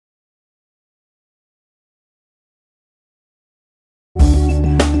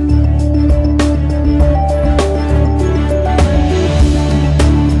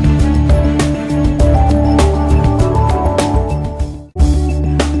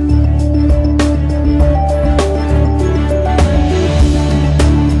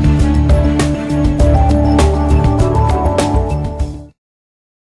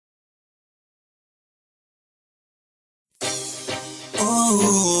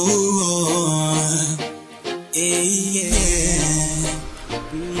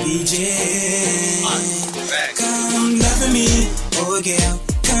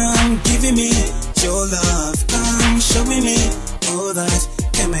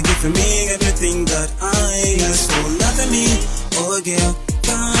and give me everything that I ask for. Loving me, oh girl,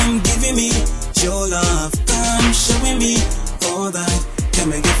 come giving me your love, come showing me all that.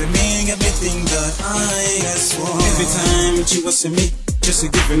 Come and give me everything that I ask for. Every time you was in me, just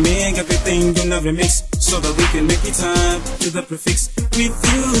giving me everything you never mix, so that we can make it time to the prefix. With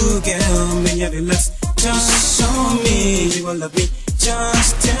you, girl, may I relax. Just show me you will love me.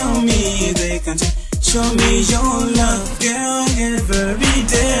 Just tell me they can show me your love, girl, every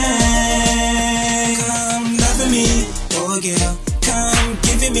day. Come loving me, oh girl, come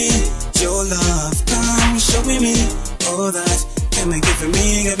giving me your love, come showing me all that. Come and give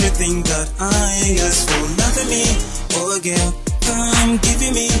me everything that I ask for. Loving me, oh girl, come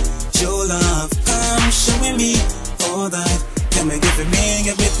giving me your love, come showing me all that. Come and give me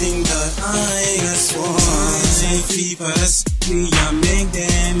everything that I ask for. Say keepers, we are make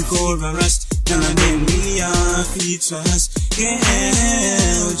them go rust. Now then we are features.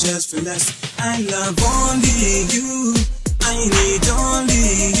 Girl, just relax. I love only you, I need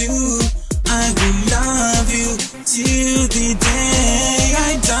only you. I will love you till the day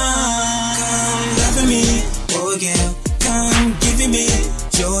I die. Come loving me, oh girl, come giving me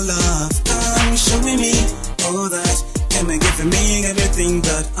your love, come showing me all that. Come and give me everything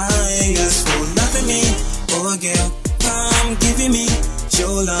that I ask for. Loving me, oh girl, come giving me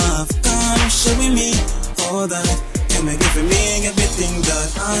your love, come showing me all that. Come and give me everything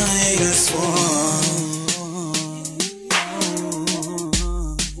that I ask for.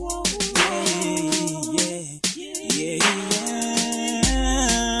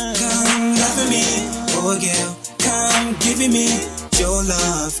 Oh girl, come giving me your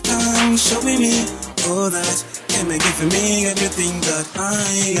love, come showing me all that. Come and give me everything that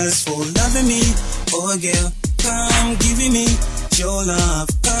I ask for. Loving me, oh girl, come giving me your love,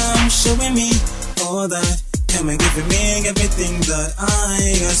 come showing me all that. Come and give me everything that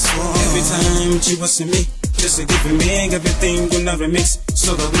I ask for. Every time you was in me, just giving me everything you never mix,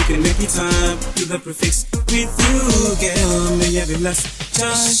 so that we can make it time to the prefix. With you, girl, may I relax.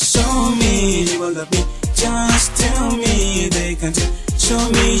 Just show me you will love me. Just tell me they can show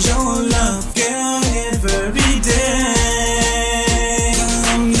me your love, girl, every day.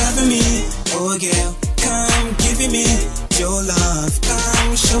 Come loving me, oh girl, come giving me your love,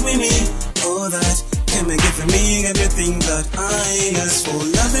 come showing me all that. Come and give me everything that I ask for.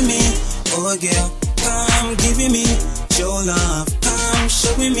 Loving me, oh girl, come giving me your love, come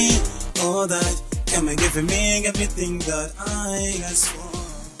showing me all that. Come and give me everything that I ask for.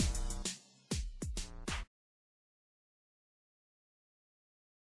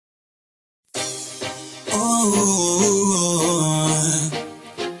 Oh,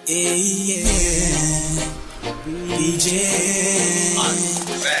 yeah, DJ,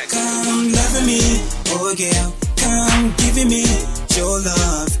 come loving me, oh girl, come giving me your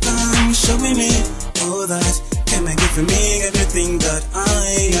love, come showing me all that. Come and give me everything that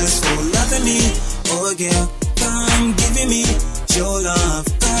I ask for. Loving me, oh girl, come giving me your love,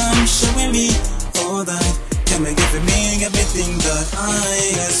 come showing me all that. Come and give me everything that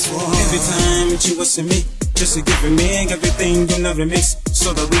I ask for. Every time you was in me, just giving me everything you never mix,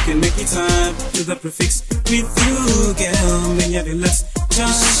 so that we can make it time to the prefix. With you, girl, may I relax.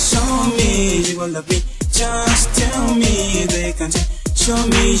 Just show me you will love me. Just tell me they can show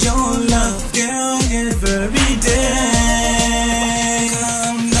me your love, girl, every day.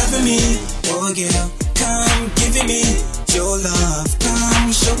 Come loving me, oh girl, come giving me your love,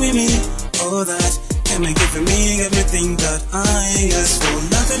 come showing me all that. Come and give me everything that I ask for.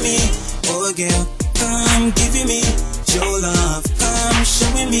 Loving me, oh girl, come giving me your love, come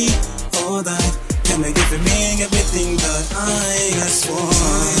showing me all that. Come and give me everything that I ask for.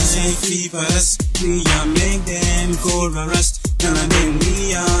 Say keepers, we are make them go rust. Now then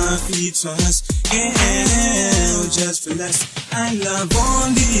we are features. Girl, just relax. I love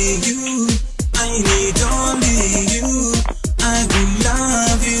only you, I need only you. I will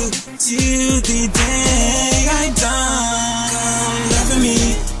love you till the day I die. Come loving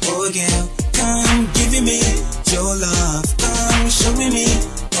me, oh girl, come giving me your love, come showing me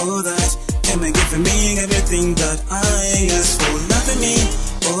all that. Come and give me everything that I ask for. Loving me,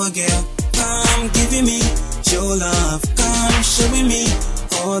 oh girl, come giving me your love, come showing me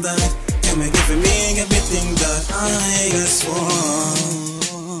all that. Come and give me everything that I ask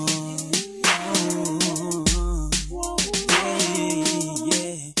for.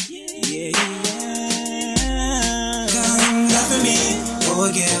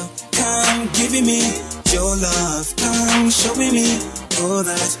 Oh girl, come giving me your love, come showing me all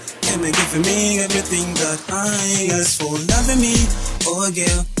that. Come and give me everything that I ask for. Loving me, oh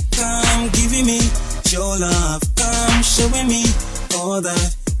girl, come giving me your love, come showing me all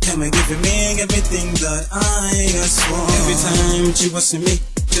that. Come and give me everything that I ask for. Every time you was in me,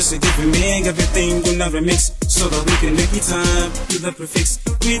 just to give me everything you never mix, so that we can make it time to the prefix.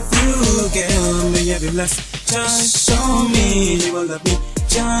 With you, girl, may I be blessed. Just show me you will love me.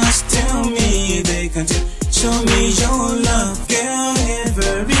 Just tell me they can't show me your love, girl,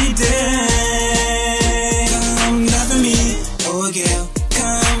 every day. Come loving me, oh girl,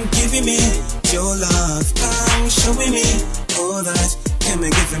 come giving me your love. Come showing me all that. Come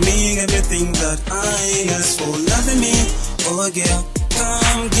and give me everything that I ask for. Loving me, oh girl,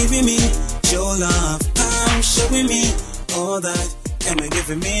 come giving me your love. Come showing me all that. Come and give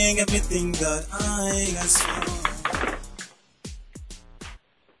me everything that I ask for.